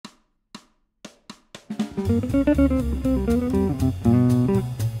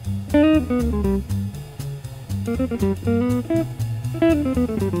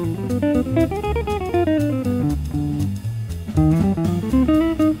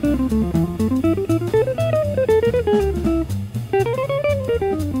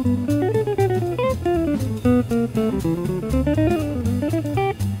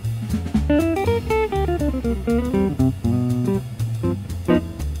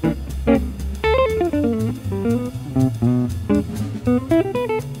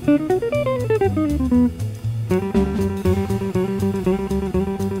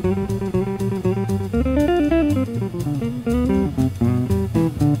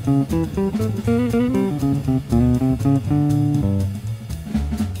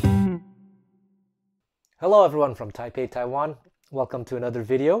Hello everyone from Taipei, Taiwan. Welcome to another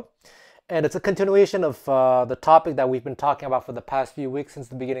video. And it's a continuation of the topic that we've been talking about for the past few weeks since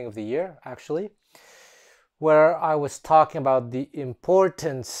the beginning of the year, actually, where I was talking about the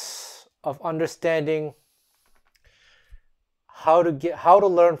importance of understanding how to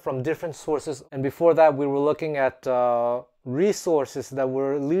learn from different sources. And before that, we were looking at resources that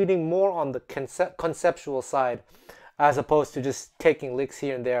were leading more on the conceptual side as opposed to just taking licks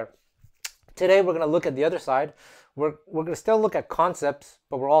here and there. Today we're going to look at the other side. We're going to still look at concepts,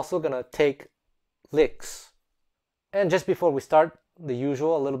 but we're also going to take licks. And just before we start, the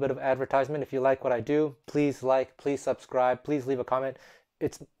usual, a little bit of advertisement. If you like what I do, please like, please subscribe, please leave a comment.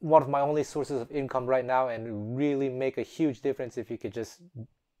 It's one of my only sources of income right now, and it would really make a huge difference if you could just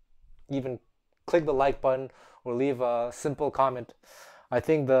even click the like button or leave a simple comment. I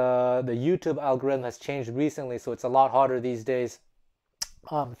think the YouTube algorithm has changed recently, so it's a lot harder these days.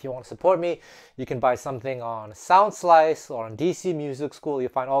 If you want to support me, you can buy something on SoundSlice or on DC Music School.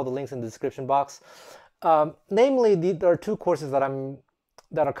 You'll find all the links in the description box. Namely, there are two courses that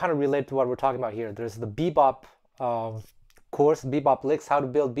are kind of related to what we're talking about here. There's the bebop course, bebop licks, how to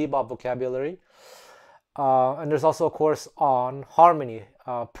build bebop vocabulary. And there's also a course on harmony,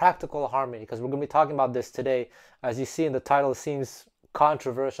 practical harmony, because we're going to be talking about this today. As you see in the title, it seems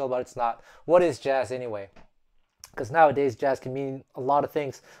controversial, but it's not. What is jazz anyway? Because nowadays jazz can mean a lot of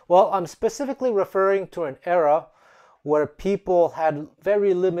things. Well, I'm specifically referring to an era where people had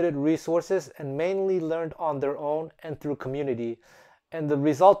very limited resources and mainly learned on their own and through community. And the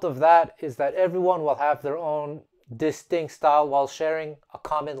result of that is that everyone will have their own distinct style while sharing a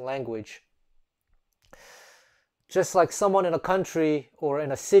common language. Just like someone in a country or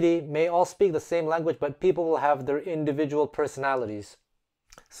in a city may all speak the same language, but people will have their individual personalities.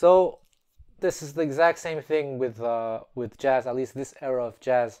 So this is the exact same thing with jazz, at least this era of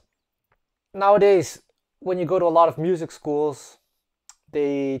jazz. Nowadays, when you go to a lot of music schools,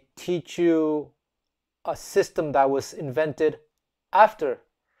 they teach you a system that was invented after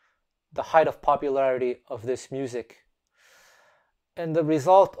the height of popularity of this music. And the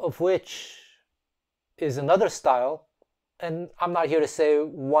result of which is another style. And I'm not here to say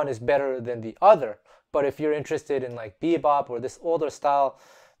one is better than the other, but if you're interested in like bebop or this older style,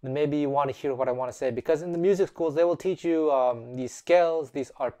 then maybe you want to hear what I want to say, because in the music schools they will teach you these scales,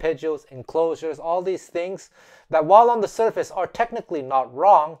 these arpeggios, enclosures, all these things that while on the surface are technically not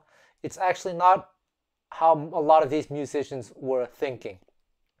wrong, it's actually not how a lot of these musicians were thinking,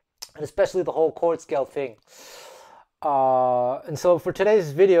 and especially the whole chord scale thing. And so for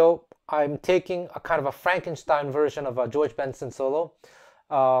today's video, I'm taking a kind of a Frankenstein version of a George Benson solo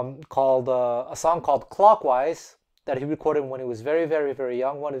called a song called Clockwise, that he recorded when he was very, very, very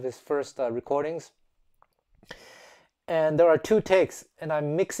young, one of his first recordings. And there are two takes, and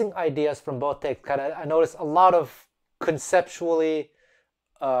I'm mixing ideas from both takes. I noticed a lot of conceptually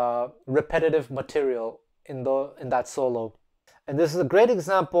repetitive material in that solo. And this is a great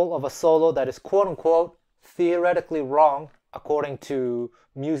example of a solo that is quote-unquote theoretically wrong according to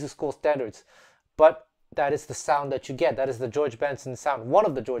music school standards. But that is the sound that you get. That is the George Benson sound, one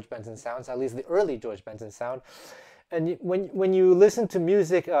of the George Benson sounds, at least the early George Benson sound. And when you listen to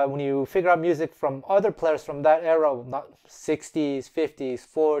music, when you figure out music from other players from that era, not 60s, 50s,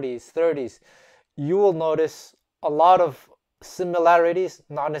 40s, 30s, you will notice a lot of similarities,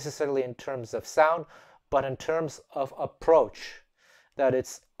 not necessarily in terms of sound, but in terms of approach. That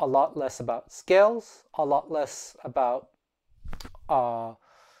it's a lot less about scales, a lot less about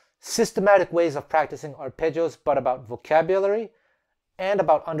systematic ways of practicing arpeggios, but about vocabulary and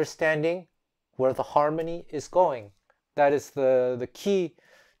about understanding where the harmony is going. That is the key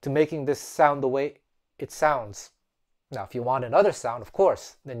to making this sound the way it sounds. Now, if you want another sound, of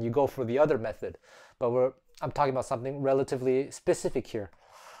course, then you go for the other method. But I'm talking about something relatively specific here.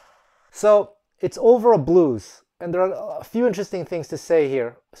 So it's over a blues. And there are a few interesting things to say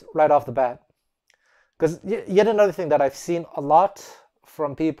here right off the bat. Because yet another thing that I've seen a lot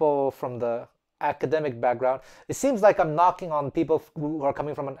from people from the academic background, it seems like I'm knocking on people who are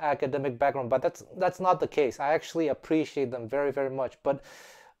coming from an academic background, but that's not the case. I actually appreciate them very, very much. But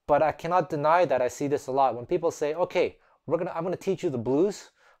I cannot deny that I see this a lot when people say, okay, I'm gonna teach you the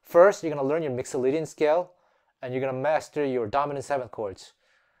blues. First, you're gonna learn your Mixolydian scale, and you're gonna master your dominant seventh chords.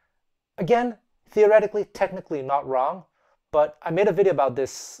 Again, theoretically, technically not wrong, but I made a video about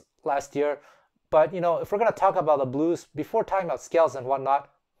this last year. But you know, if we're gonna talk about the blues, before talking about scales and whatnot,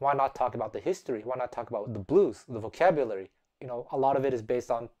 why not talk about the history? Why not talk about the blues, the vocabulary? You know, a lot of it is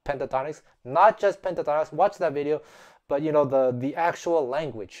based on pentatonics, not just pentatonics. Watch that video, but you know, the actual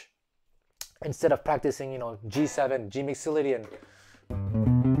language. Instead of practicing, you know, G7, G Mixolydian,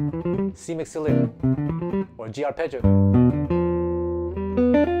 C Mixolydian, or G arpeggio.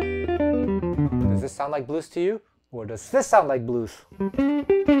 Does this sound like blues to you? Or does this sound like blues?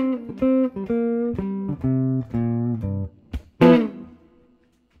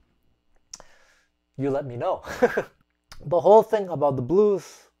 You let me know. The whole thing about the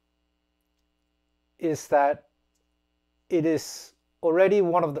blues is that it is already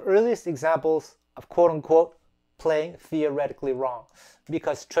one of the earliest examples of quote-unquote playing theoretically wrong.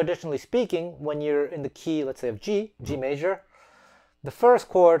 Because traditionally speaking, when you're in the key, let's say of G major, the first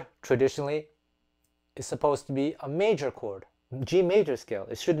chord traditionally is supposed to be a major chord, G major scale.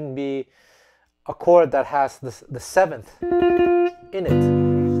 It shouldn't be a chord that has the seventh in it.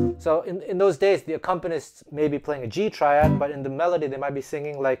 So in those days, the accompanist may be playing a G triad, but in the melody they might be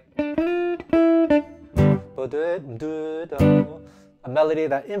singing like a melody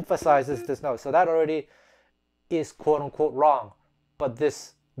that emphasizes this note. So that already is quote unquote wrong. But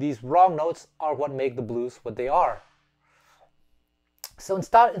these wrong notes are what make the blues what they are. So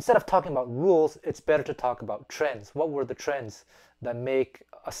instead of talking about rules, it's better to talk about trends. What were the trends that make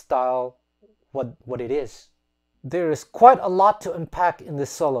a style what it is? There is quite a lot to unpack in this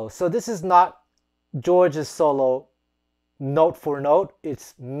solo. So this is not George's solo note for note.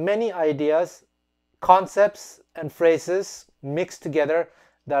 It's many ideas, concepts, and phrases mixed together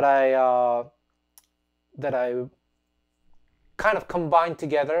that I kind of combined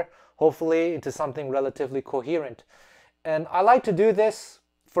together, hopefully into something relatively coherent. And I like to do this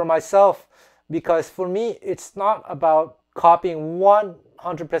for myself because for me, it's not about copying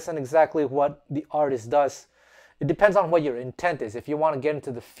 100% exactly what the artist does. It depends on what your intent is. If you want to get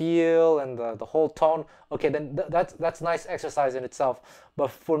into the feel and the whole tone, okay, then that's nice exercise in itself.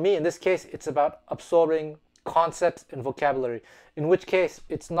 But for me, in this case, it's about absorbing concepts and vocabulary. In which case,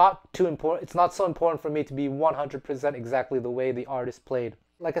 it's not too important. It's not so important for me to be 100% exactly the way the artist played.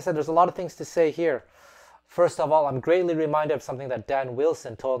 Like I said, there's a lot of things to say here. First of all, I'm greatly reminded of something that Dan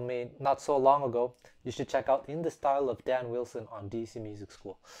Wilson told me not so long ago. You should check out In the Style of Dan Wilson on DC Music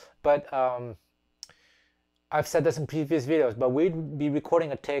School. But I've said this in previous videos, but we'd be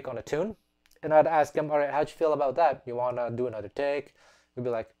recording a take on a tune, and I'd ask him, all right, how'd you feel about that? You want to do another take? He'd be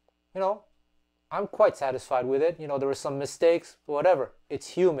like, you know, I'm quite satisfied with it. You know, there were some mistakes, whatever. It's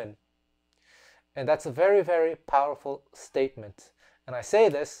human. And that's a very, very powerful statement. And I say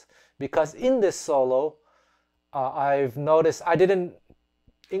this because in this solo, I've noticed I didn't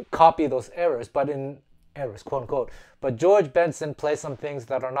copy those errors, but in errors, quote unquote. But George Benson plays some things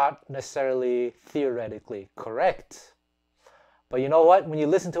that are not necessarily theoretically correct. But you know what? When you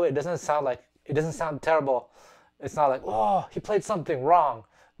listen to it, it doesn't sound terrible. It's not like, oh, he played something wrong.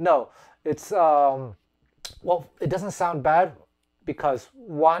 No, it's well, it doesn't sound bad because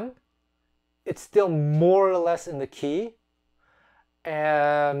one, it's still more or less in the key,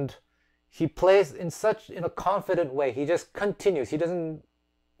 and he plays in a confident way. He just continues. He doesn't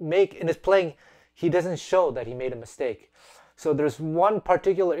make, in his playing, he doesn't show that he made a mistake. So there's one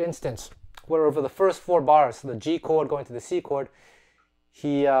particular instance where over the first 4 bars, the G chord going to the C chord,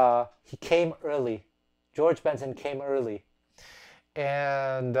 he came early. George Benson came early.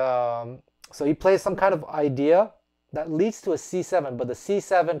 And so he plays some kind of idea that leads to a C7, but the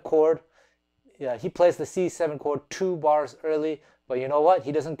C7 chord, yeah, he plays the C7 chord 2 bars early. But you know what?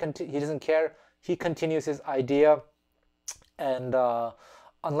 He doesn't care. He continues his idea, and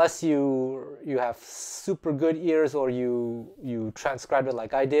unless you have super good ears or you transcribed it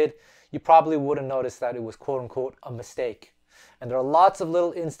like I did, you probably wouldn't notice that it was quote unquote a mistake. And there are lots of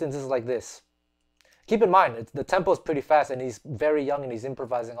little instances like this. Keep in mind, the tempo is pretty fast, and he's very young, and he's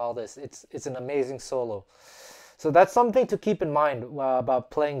improvising all this. It's an amazing solo. So that's something to keep in mind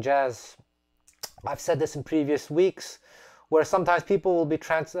about playing jazz. I've said this in previous weeks, where sometimes people will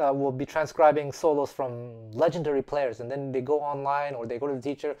be transcribing solos from legendary players, and then they go online or they go to the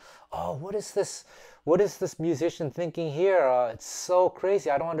teacher. Oh, what is this? What is this musician thinking here? It's so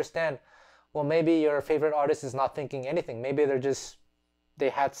crazy. I don't understand. Well, maybe your favorite artist is not thinking anything. Maybe they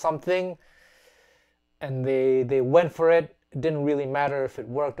had something and they went for it. It didn't really matter if it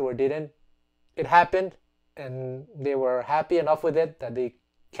worked or didn't. It happened and they were happy enough with it that they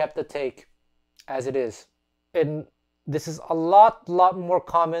kept the take as it is. And this is a lot more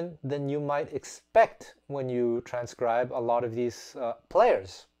common than you might expect when you transcribe a lot of these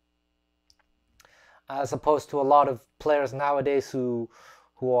players, as opposed to a lot of players nowadays who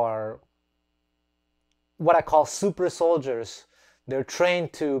are what I call super soldiers. They're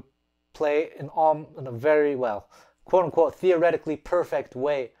trained to play in a very, well, quote unquote, theoretically perfect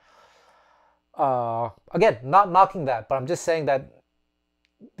way. Again, not knocking that, but I'm just saying that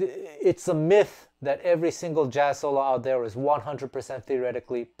it's a myth that every single jazz solo out there is 100%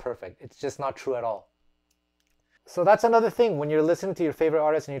 theoretically perfect. It's just not true at all. So that's another thing. When you're listening to your favorite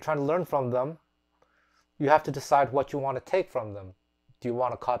artists and you're trying to learn from them, you have to decide what you want to take from them. Do you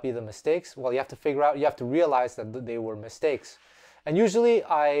want to copy the mistakes? Well, you have to realize that they were mistakes. And usually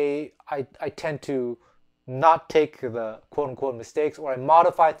I tend to not take the quote-unquote mistakes, or I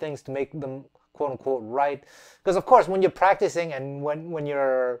modify things to make them quote-unquote right. Because of course, when you're practicing and when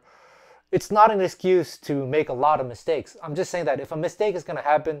you're, it's not an excuse to make a lot of mistakes. I'm just saying that if a mistake is going to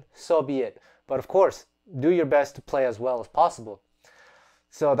happen, so be it. But of course, do your best to play as well as possible.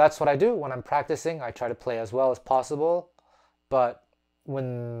 So that's what I do when I'm practicing. I try to play as well as possible. But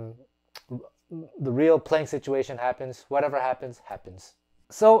when the real playing situation happens, whatever happens, happens.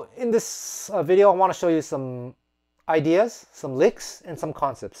 So in this video, I want to show you some ideas, some licks, and some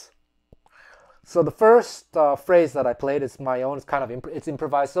concepts. So the first phrase that I played is my own. It's kind of it's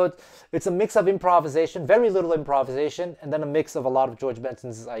improvised. So it's a mix of improvisation, very little improvisation, and then a mix of a lot of George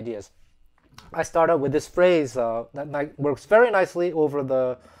Benson's ideas. I start out with this phrase that works very nicely over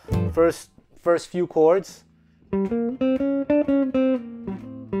the first few chords.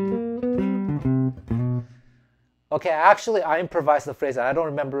 Okay, actually I improvised the phrase and I don't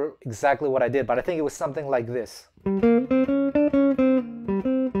remember exactly what I did, but I think it was something like this.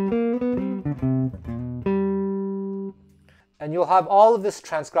 And you'll have all of this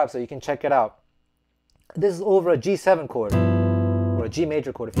transcribed so you can check it out. This is over a G7 chord, or a G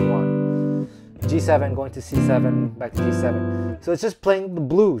major chord if you want. G7 going to C7, back to G7. So it's just playing the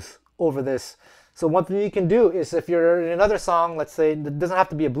blues over this. So one thing you can do is, if you're in another song, let's say, it doesn't have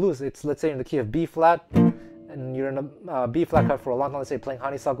to be a blues, it's, let's say, in the key of B flat, and you're in a B flat cut for a long time, let's say playing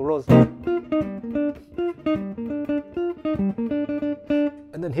Honeysuckle Rose.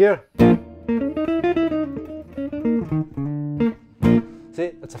 And then here.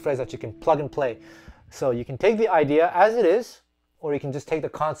 See, that's a phrase that you can plug and play. So you can take the idea as it is, or you can just take the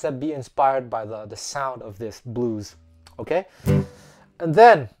concept, be inspired by the sound of this blues. Okay? And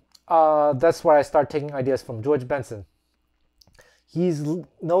then that's where I start taking ideas from George Benson. He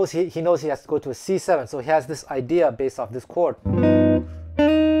knows he has to go to a C7, so he has this idea based off this chord.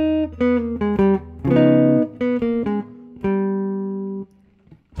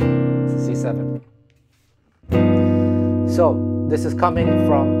 It's a C7. So this is coming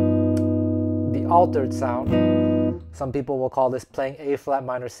from the altered sound. Some people will call this playing A flat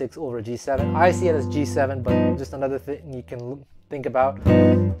minor 6 over G7. I see it as G7, but just another thing you can think about.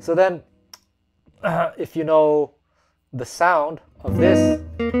 So then, if you know the sound of this,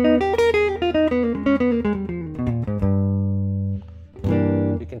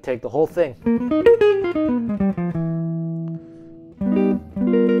 you can take the whole thing.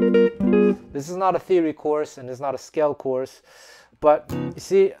 This is not a theory course and it's not a scale course, but you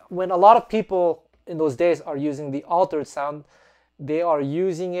see, when a lot of people in those days are using the altered sound, they are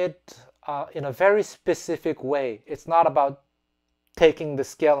using it in a very specific way. It's not about taking the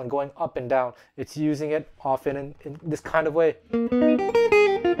scale and going up and down. It's using it often in this kind of way.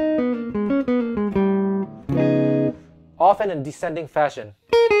 Often in descending fashion.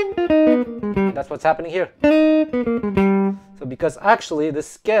 That's what's happening here. So because actually the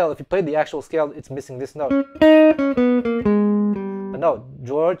scale, if you play the actual scale, it's missing this note. But no,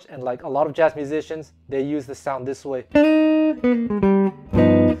 George and like a lot of jazz musicians, they use the sound this way.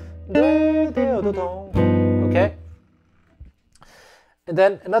 Okay? And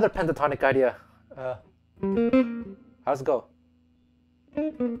then another pentatonic idea. How's it go?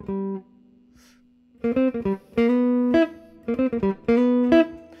 And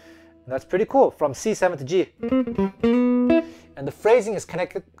that's pretty cool, from C7 to G. And the phrasing is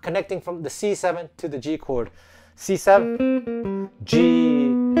connecting from the C7 to the G chord. C7, G,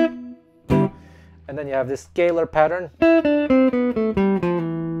 and then you have this scalar pattern.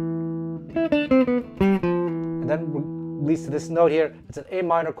 And then leads to this note here. It's an A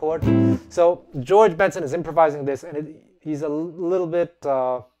minor chord. So George Benson is improvising this, and he's a little bit,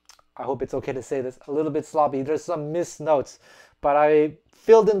 I I hope it's okay to say this, a little bit sloppy. There's some missed notes, but I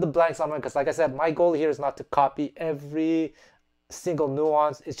filled in the blanks on one because, like I said, my goal here is not to copy every single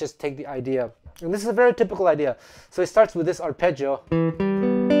nuance. It's just take the idea. And this is a very typical idea. So it starts with this arpeggio.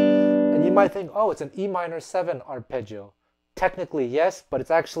 And you might think, oh, it's an E minor 7 arpeggio. Technically, yes, but it's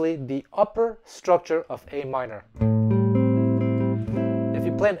actually the upper structure of A minor. If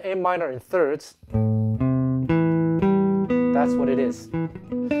you play an A minor in thirds, that's what it is.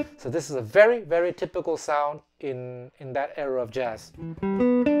 So this is a very, very typical sound in that era of jazz.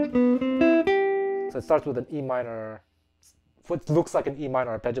 So it starts with an E minor, what looks like an E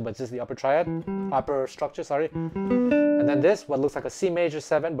minor arpeggio, but it's just the upper triad, upper structure, sorry. And then this, what looks like a C major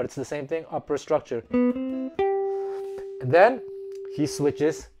 7, but it's the same thing, upper structure. And then he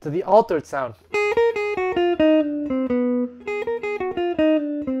switches to the altered sound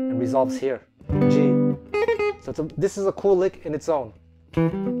and resolves here, G. So this is a cool lick in its own. So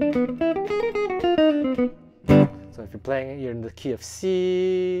if you're playing it, you're in the key of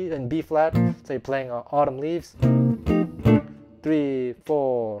C and B flat. So you're playing Autumn Leaves. 3,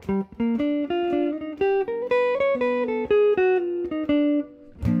 4. There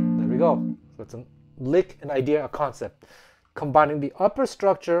we go. So it's a lick, an idea, a concept. Combining the upper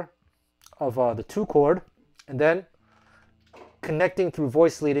structure of the 2 chord and then connecting through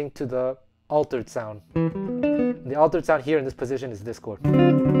voice leading to the altered sound. And the altered sound here in this position is this chord. Try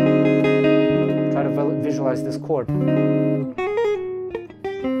to visualize this chord.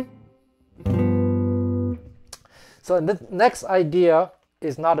 So the next idea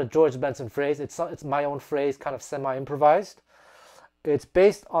is not a George Benson phrase. It's my own phrase, kind of semi-improvised. It's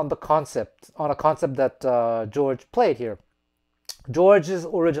based on a concept that George played here. George's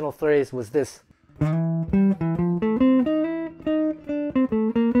original phrase was this.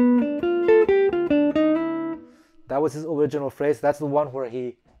 That was his original phrase. That's the one where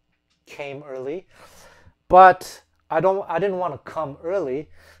he came early. But I didn't want to come early,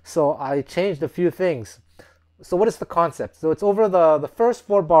 so I changed a few things. So what is the concept? So it's over the first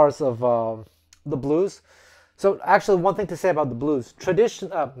 4 bars of the blues. So actually, one thing to say about the blues,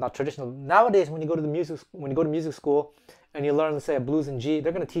 not traditional. Nowadays, when you go to music school and you learn, let's say, a blues in G,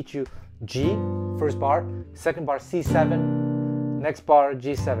 they're going to teach you G, first bar, second bar C7, next bar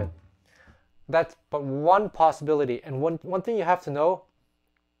G7. That's but one possibility. And one thing you have to know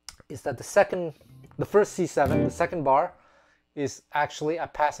is that the first C7, the second bar, is actually a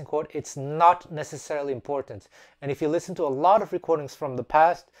passing chord. It's not necessarily important. And if you listen to a lot of recordings from the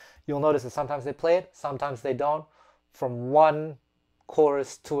past, you'll notice that sometimes they play it, sometimes they don't, from one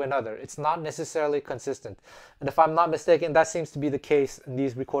chorus to another. It's not necessarily consistent. And if I'm not mistaken, that seems to be the case in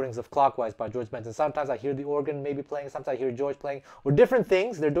these recordings of Clockwise by George Benson. Sometimes I hear the organ maybe playing, sometimes I hear George playing, or different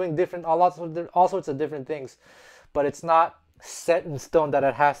things. They're doing all sorts of different things. But it's not set in stone that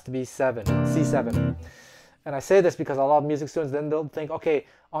it has to be C7. And I say this because a lot of music students, then they'll think, okay,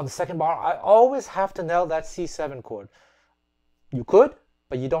 on the second bar, I always have to nail that C7 chord. You could,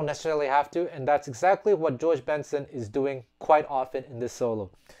 but you don't necessarily have to. And that's exactly what George Benson is doing quite often in this solo.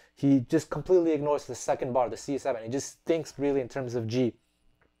 He just completely ignores the second bar, the C7. He just thinks really in terms of G.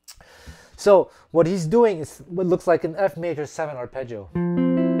 So what he's doing is what looks like an F major 7 arpeggio.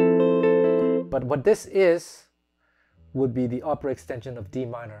 But what this is would be the upper extension of D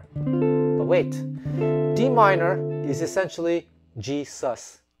minor. But wait, D minor is essentially G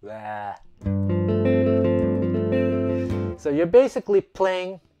sus. Blah. So you're basically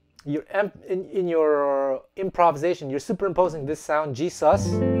playing, in your improvisation, you're superimposing this sound G sus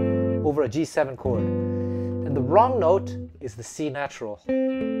over a G7 chord. And the wrong note is the C natural.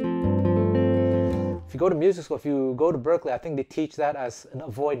 If you go to music school, if you go to Berkeley, I think they teach that as an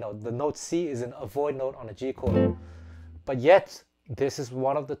avoid note. The note C is an avoid note on a G chord. But yet, this is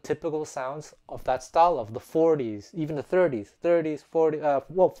one of the typical sounds of that style of the 40s, even the 30s, 40s,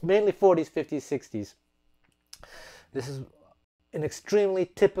 well, mainly 40s, 50s, 60s. This is an extremely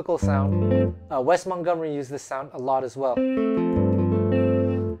typical sound. Wes Montgomery used this sound a lot as well.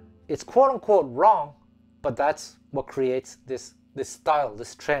 It's quote-unquote wrong, but that's what creates this style,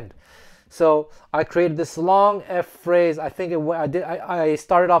 this trend. So I created this long F phrase. I think I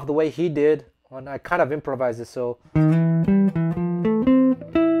started off the way he did, and I kind of improvised it. So.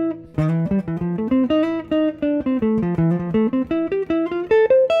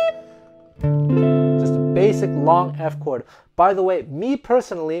 Basic long F chord. By the way, me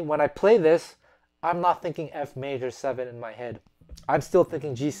personally, when I play this, I'm not thinking F major 7 in my head. I'm still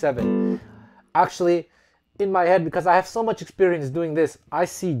thinking G7. Actually, in my head, because I have so much experience doing this, I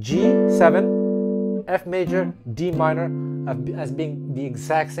see G7, F major, D minor as being the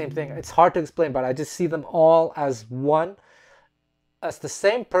exact same thing. It's hard to explain, but I just see them all as one. as the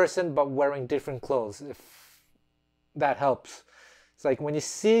same person but wearing different clothes, if that helps. It's like when you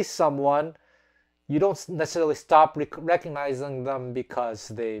see someone, you don't necessarily stop recognizing them because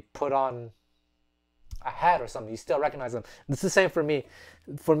they put on a hat or something. You still recognize them. It's the same for me.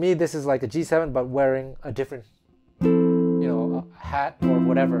 For me, this is like a G7 but wearing a different, you know, a hat or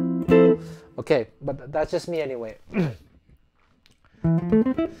whatever. Okay, but that's just me anyway.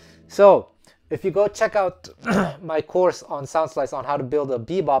 So if you go check out my course on SoundSlice on how to build a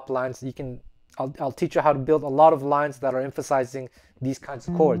bebop lines, you can I'll teach you how to build a lot of lines that are emphasizing these kinds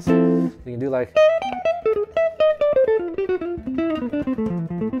of chords. You can do like, and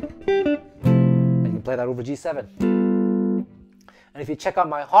you can play that over G7. And if you check out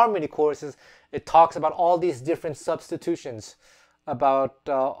my harmony courses, it talks about all these different substitutions, about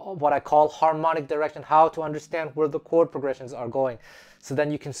what I call harmonic direction, how to understand where the chord progressions are going. So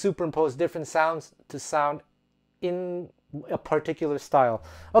then you can superimpose different sounds to sound in a particular style.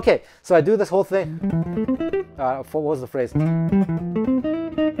 Okay, so I do this whole thing. What was the phrase? And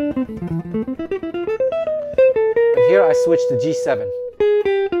here I switch to G7.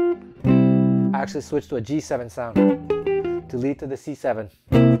 I actually switched to a G7 sound to lead to the C7.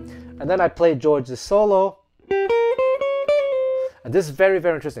 And then I play George's solo. And this is very,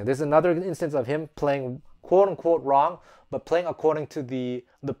 very interesting. This is another instance of him playing quote unquote wrong, but playing according to the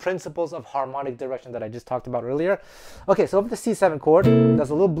principles of harmonic direction that I just talked about earlier. Okay, so over the C7 chord, there's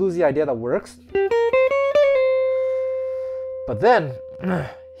a little bluesy idea that works. But then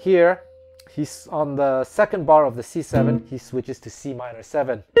here, he's on the second bar of the C7, he switches to C minor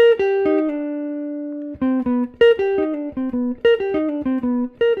 7.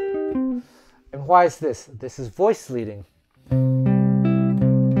 And why is this? This is voice leading.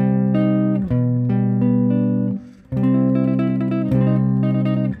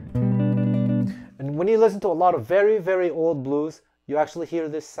 When you listen to a lot of very, very old blues, you actually hear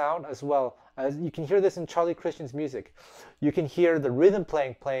this sound as well. As you can hear this in Charlie Christian's music. You can hear the rhythm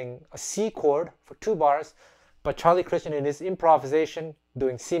playing a C chord for 2 bars, but Charlie Christian in his improvisation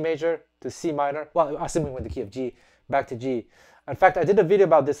doing C major to C minor, well, assuming with the key of G, back to G. In fact, I did a video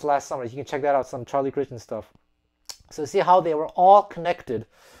about this last summer. You can check that out, some Charlie Christian stuff. So see how they were all connected.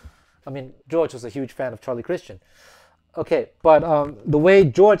 I mean, George was a huge fan of Charlie Christian. Okay, but the way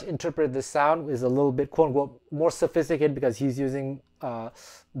George interpreted this sound is a little bit quote-unquote more sophisticated because he's using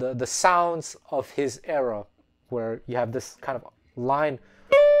the sounds of his era, where you have this kind of line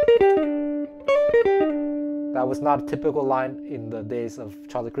that was not a typical line in the days of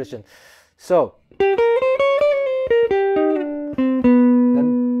Charlie Christian. So then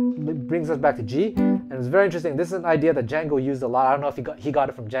it brings us back to G, and it's very interesting. This is an idea that Django used a lot. I don't know if he got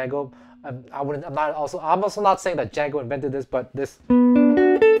it from Django. I'm also not saying that Django invented this, but it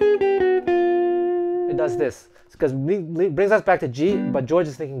does this. It's because it brings us back to G, but George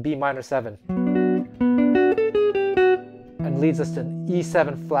is thinking B minor 7. And leads us to an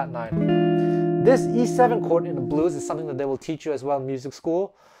E7 flat 9. This E7 chord in the blues is something that they will teach you as well in music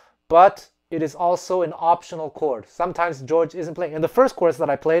school, but it is also an optional chord. Sometimes George isn't playing. In the first chorus that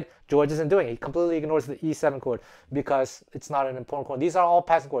I played, George isn't doing it. He completely ignores the E7 chord because it's not an important chord. These are all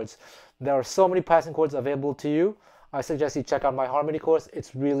passing chords. There are so many passing chords available to you. I suggest you check out my harmony course.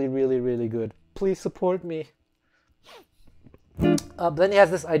 It's really, really, really good. Please support me. Then he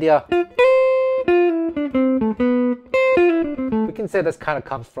has this idea. We can say this kind of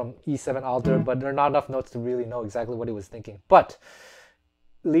comes from E7 alter, but there are not enough notes to really know exactly what he was thinking. But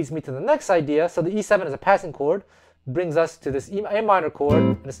leads me to the next idea. So the E7 is a passing chord, brings us to this A minor chord.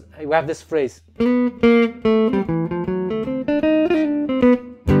 And we have this phrase. It's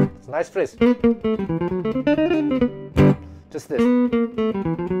a nice phrase. Just this.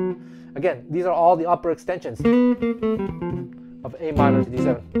 Again, these are all the upper extensions of A minor to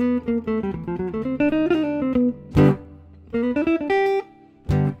D7.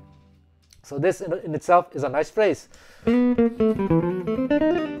 So this in itself is a nice phrase.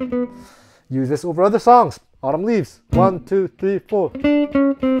 Use this over other songs. Autumn Leaves. 1, 2, 3, 4.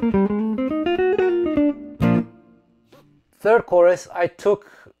 Third chorus, I took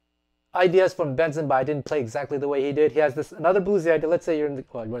ideas from Benson, but I didn't play exactly the way he did. He has this another bluesy idea. Let's say you're in the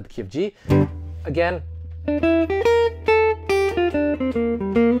key of G. Again.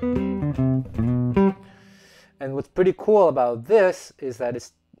 And what's pretty cool about this is that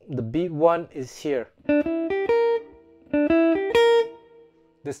the beat 1 is here.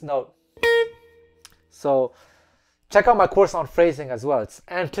 This note. So check out my course on phrasing as well. It's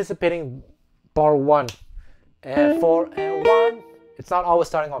anticipating bar 1 and 4 and 1. It's not always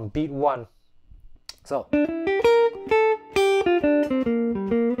starting on beat 1. So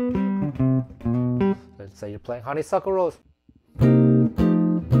let's say you're playing Honeysuckle Rose.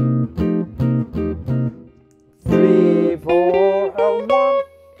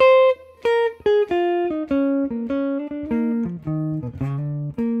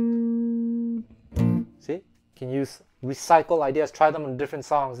 recycle ideas, try them on different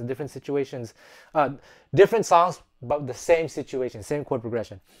songs in different situations, different songs but the same situation, same chord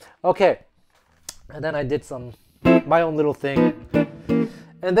progression. Okay, and then I did my own little thing.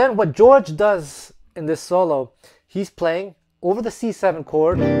 And then what George does in this solo, he's playing over the C7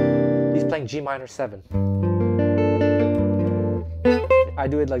 chord, he's playing G minor 7. I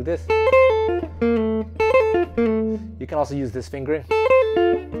do it like this. You can also use this fingering,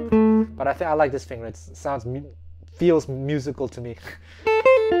 but I think I like this finger. It feels musical to me.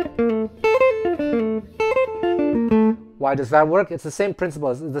 Why does that work? It's the same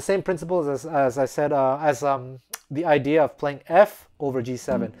principle. It's the same principles as I said, the idea of playing F over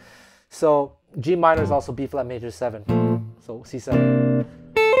G7. So G minor is also B flat major 7. So C7.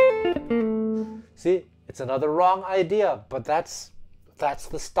 See, it's another wrong idea, but that's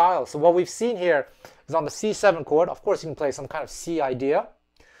the style. So what we've seen here is on the C7 chord. Of course, you can play some kind of C idea,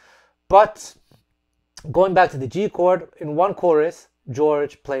 but going back to the G chord, in one chorus,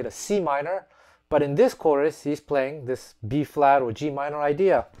 George played a C minor, but in this chorus, he's playing this B flat or G minor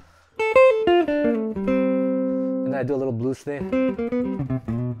idea. And then I do a little blues thing.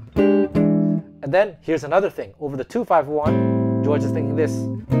 And then here's another thing. Over the 2-5-1, George is thinking this.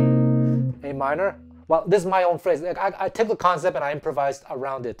 A minor. Well, this is my own phrase. I took the concept and I improvised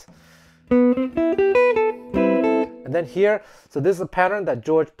around it. And then here, so this is a pattern that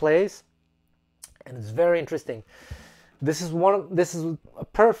George plays, and it's very interesting. This is a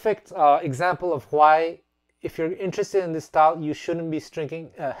perfect example of why, if you're interested in this style, you shouldn't be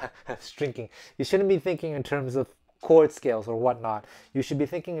You shouldn't be thinking in terms of chord scales or whatnot. You should be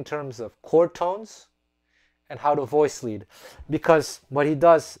thinking in terms of chord tones and how to voice lead, because what he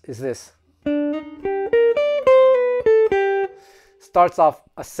does is this. Starts off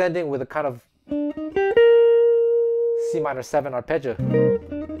ascending with a kind of C minor 7 arpeggio,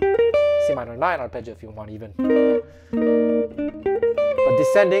 C minor 9 arpeggio if you want even, but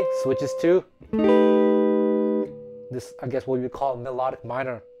descending switches to this, I guess what we would call melodic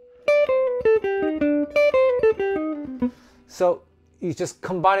minor. So he's just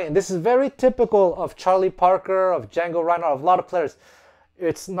combining, and this is very typical of Charlie Parker, of Django Reinhardt, of a lot of players.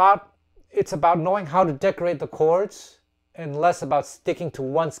 It's about knowing how to decorate the chords and less about sticking to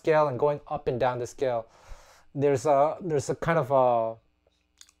one scale and going up and down the scale. There's a kind of a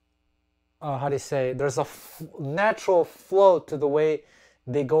how do you say, there's a natural flow to the way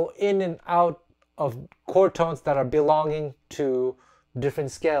they go in and out of chord tones that are belonging to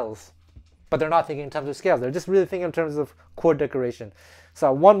different scales, but they're not thinking in terms of scales. They're just really thinking in terms of chord decoration. So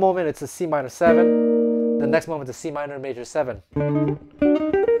at one moment it's a C minor 7, the next moment it's a C minor major 7.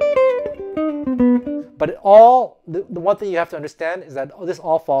 But the one thing you have to understand is that this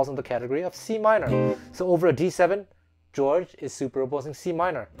all falls in the category of C minor. So over a D7, George is superimposing C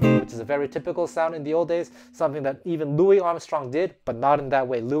minor, which is a very typical sound in the old days, something that even Louis Armstrong did, but not in that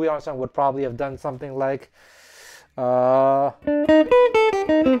way. Louis Armstrong would probably have done something like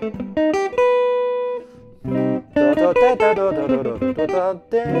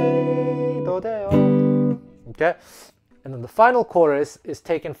okay. And then the final chorus is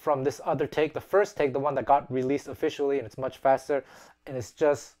taken from this other take, the first take, the one that got released officially, and it's much faster. And it's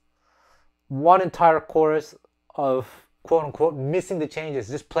just one entire chorus of quote unquote missing the changes,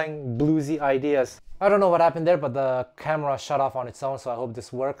 just playing bluesy ideas. I don't know what happened there, but the camera shut off on its own, so I hope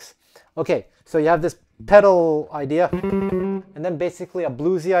this works. Okay, so you have this pedal idea, and then basically a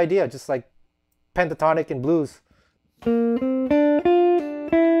bluesy idea, just like pentatonic in blues.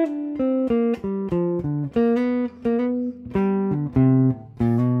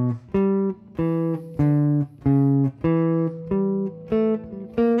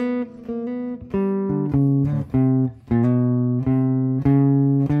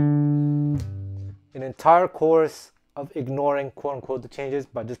 Entire chorus of ignoring quote unquote the changes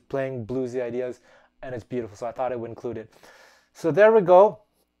but just playing bluesy ideas, and it's beautiful, so I thought I would include it. So there we go.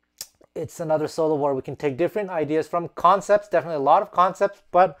 It's another solo where we can take different ideas from concepts, definitely a lot of concepts,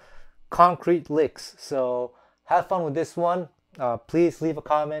 but concrete licks. So have fun with this one. Please leave a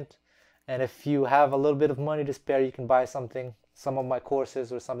comment, and if you have a little bit of money to spare, you can buy some of my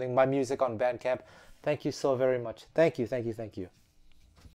courses or something, my music on Bandcamp. Thank you so very much. Thank you.